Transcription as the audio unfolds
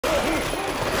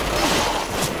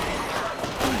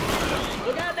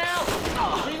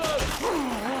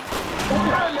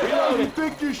you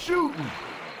think you're shooting?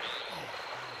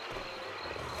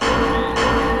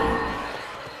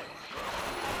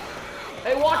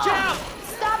 Hey, watch out!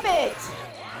 Stop it!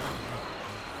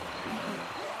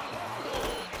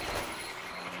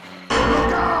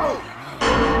 Look out!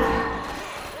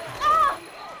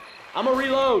 I'm gonna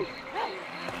reload.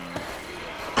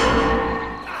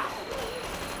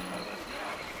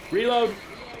 Reload.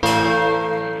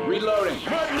 Reloading.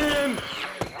 Cutting in!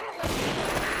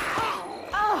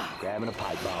 Grabbing a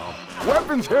pipe bomb.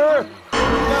 Weapons here! Go!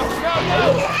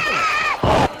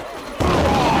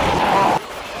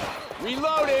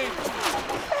 Reloading!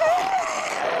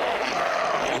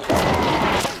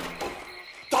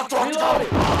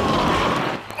 Reloading.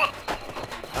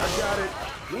 I got it.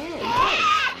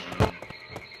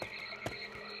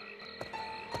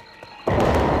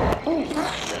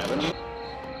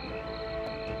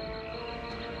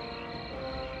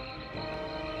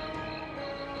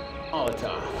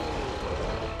 Molotov.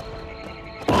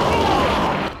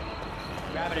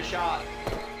 Grabbing a shot.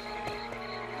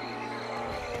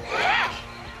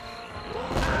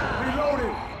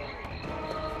 Reloading!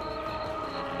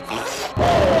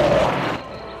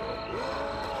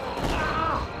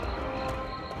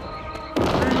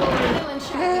 Killing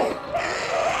shot.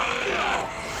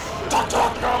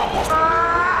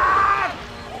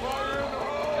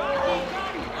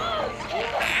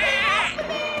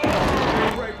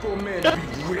 Right for a man to be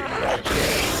written like that.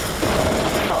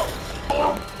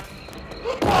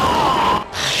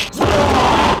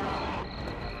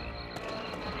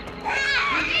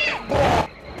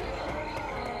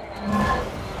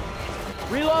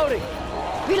 Reloading.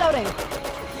 Reloading.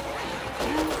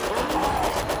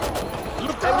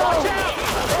 Hey, watch out!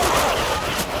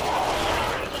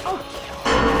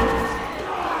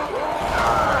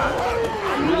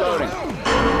 Reloading.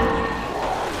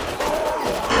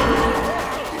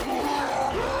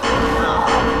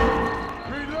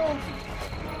 Reload!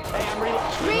 Hey, I'm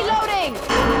reloading. Reloading.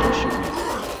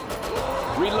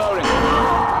 Reloading.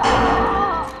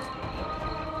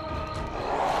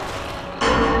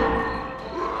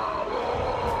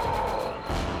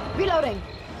 Reloading.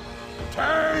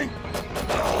 Tank!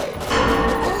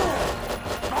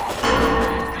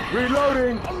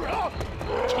 Reloading!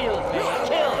 Kill it, man.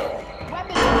 Kill it.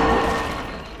 Weapons.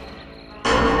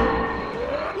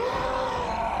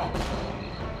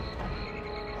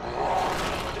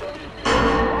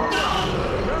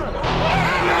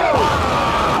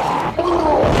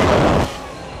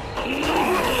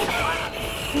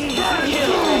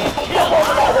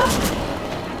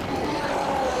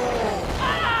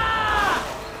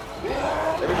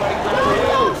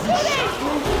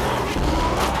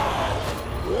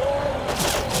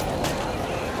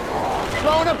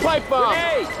 Throwing a pipe bomb.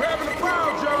 Hey! Grabbing the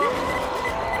brown, Joe!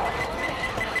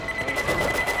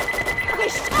 Okay,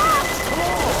 stop!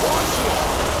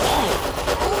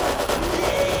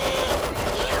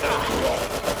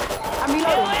 I'm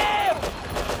reloading.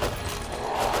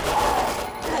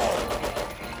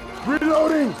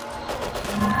 Reloading!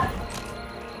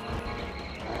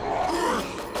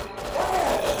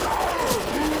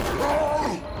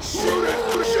 Shoot it!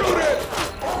 Shoot it!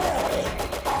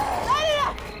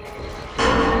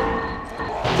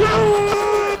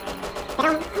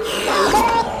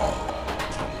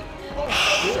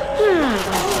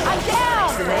 I'm down!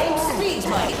 Speed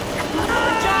Mike.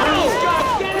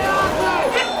 Get it off me!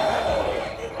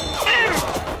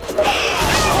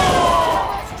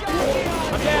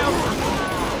 I'm down.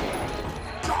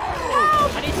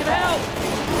 I need some help.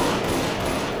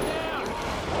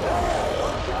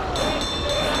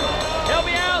 Help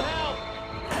me out.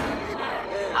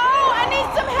 Oh, I need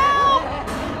some help!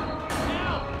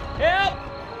 Help.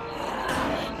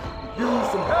 Use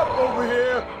some help over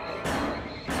here!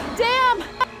 Damn!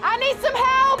 I need some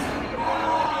help!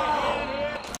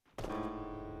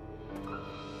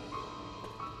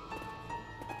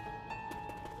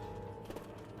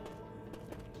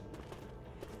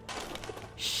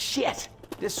 Shit!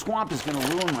 This swamp is gonna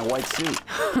ruin my white suit.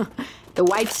 The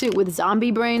white suit with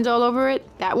zombie brains all over it?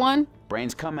 That one?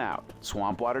 Brains come out,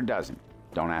 swamp water doesn't.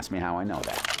 Don't ask me how I know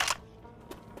that.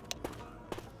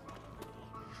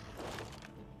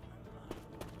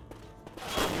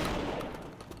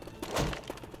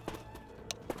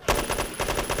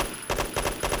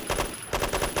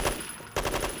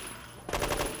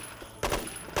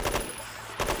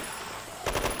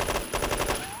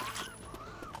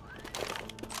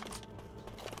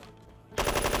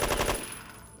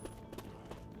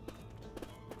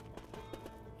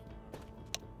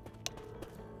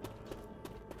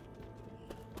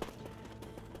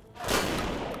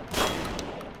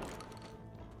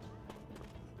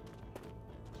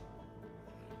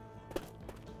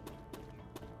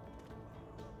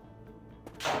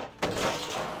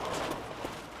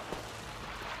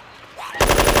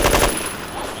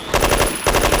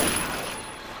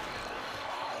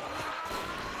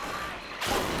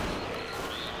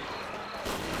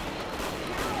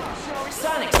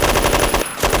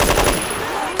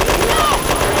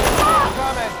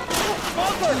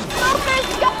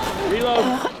 Reload.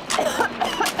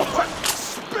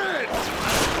 Spit!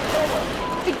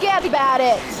 Forget about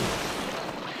it.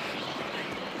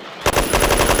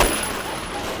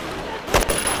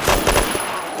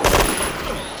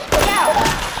 Look out!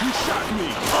 You shot me!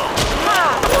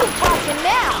 Ah, who's watching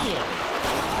now?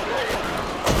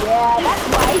 Yeah, that's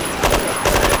right.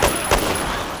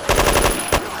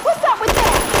 What's up with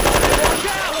that?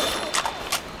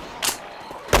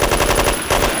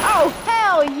 Oh,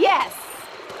 hell yes!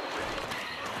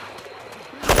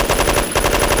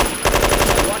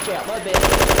 Watch out, my bad.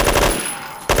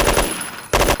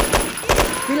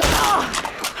 Oh,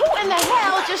 who in the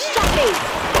hell just shot me?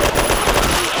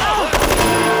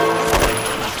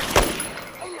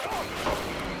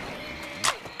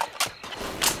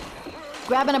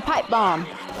 Grabbing a pipe bomb.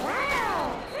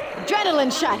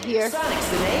 Adrenaline shot here.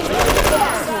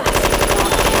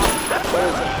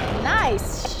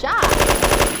 Nice shot.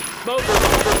 Smoker.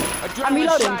 I'm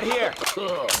reloading. Shot here.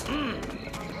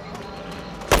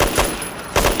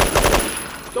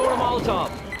 Throw a Molotov.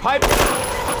 Pipe.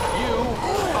 You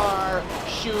are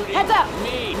shooting Heads up.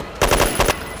 me.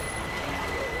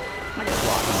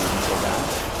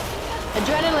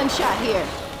 Adrenaline shot here.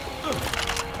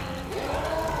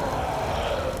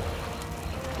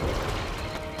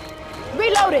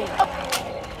 Reloading.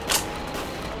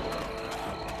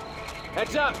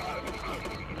 Heads up.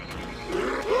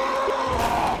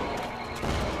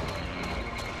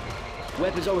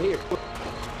 Weapons over here.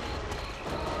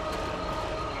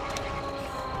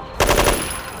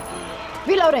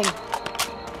 Reloading.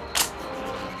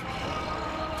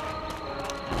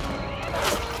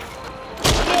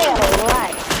 Yeah,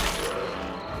 right.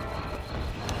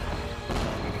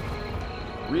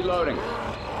 Reloading.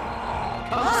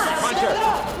 Hunter.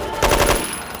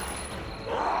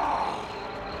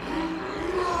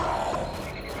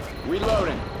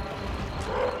 Reloading.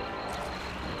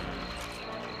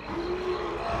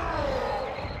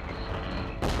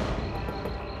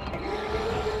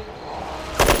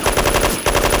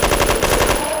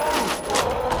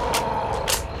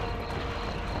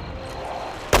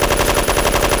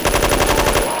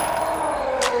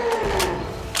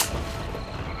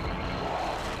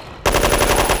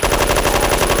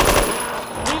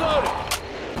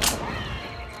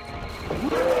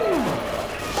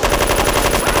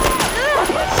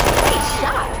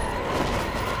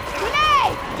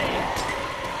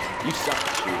 You suck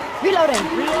at shooting. Reloading.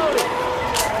 Reloading.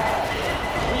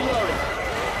 Reloading.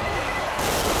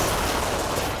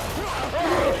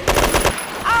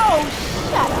 Oh,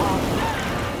 shut up.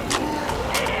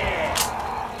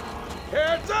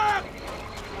 Heads up!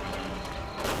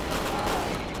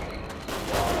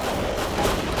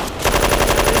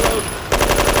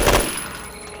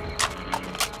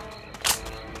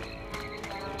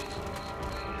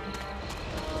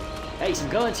 Hey, some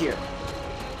guns here.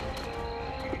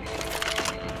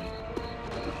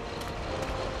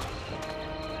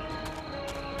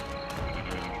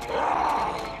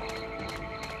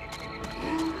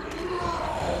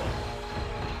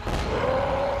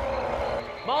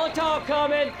 Molotov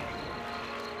coming!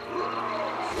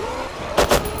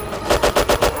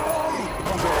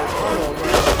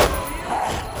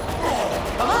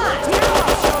 Come on!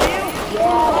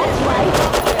 Yeah, that's right.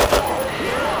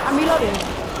 I'm reloading.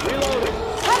 Reloading!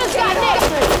 Hunter's got next.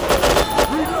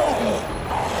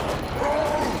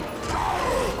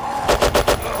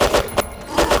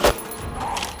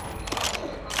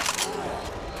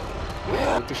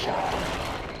 With the shot.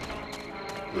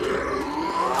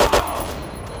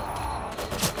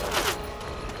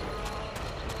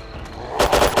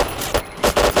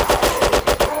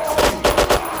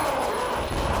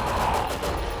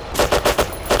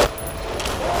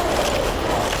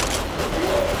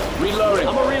 Reloading.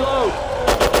 I'm gonna reload!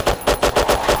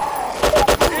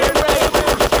 Get ready for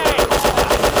the tank!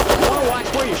 You wanna watch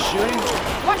where you're shooting?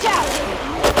 Watch out.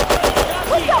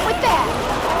 What's up with that?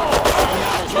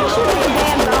 Shoot the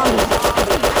damn zombie.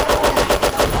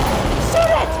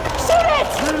 Shoot it! Shoot it!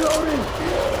 Reloading!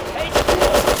 H2O!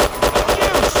 You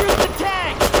shoot the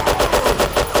tank!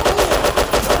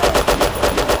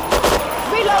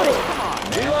 Reloading.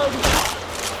 Reloading!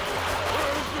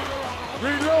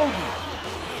 Reloading!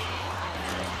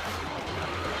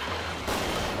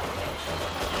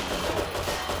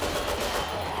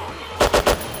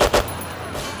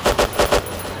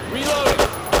 Reloading!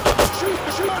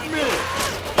 Shoot me!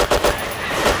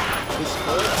 This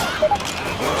hurt.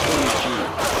 Watch where you shoot.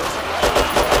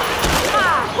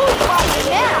 Ah, who's watching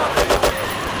now?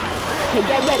 Okay,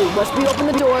 get ready. Once we open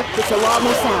the door, this alarm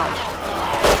will sound.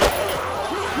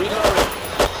 Reloading!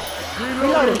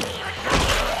 Reloading.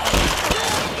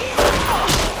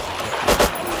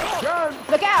 Gun!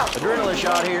 Look out! Adrenaline. adrenaline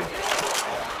shot here.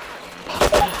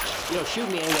 You know, shoot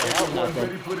me ain't gonna help Everyone nothing.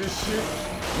 ready for this shit?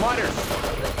 Mutter.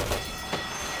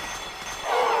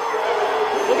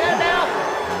 Look out now!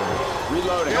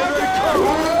 Reloading. Here they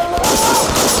come!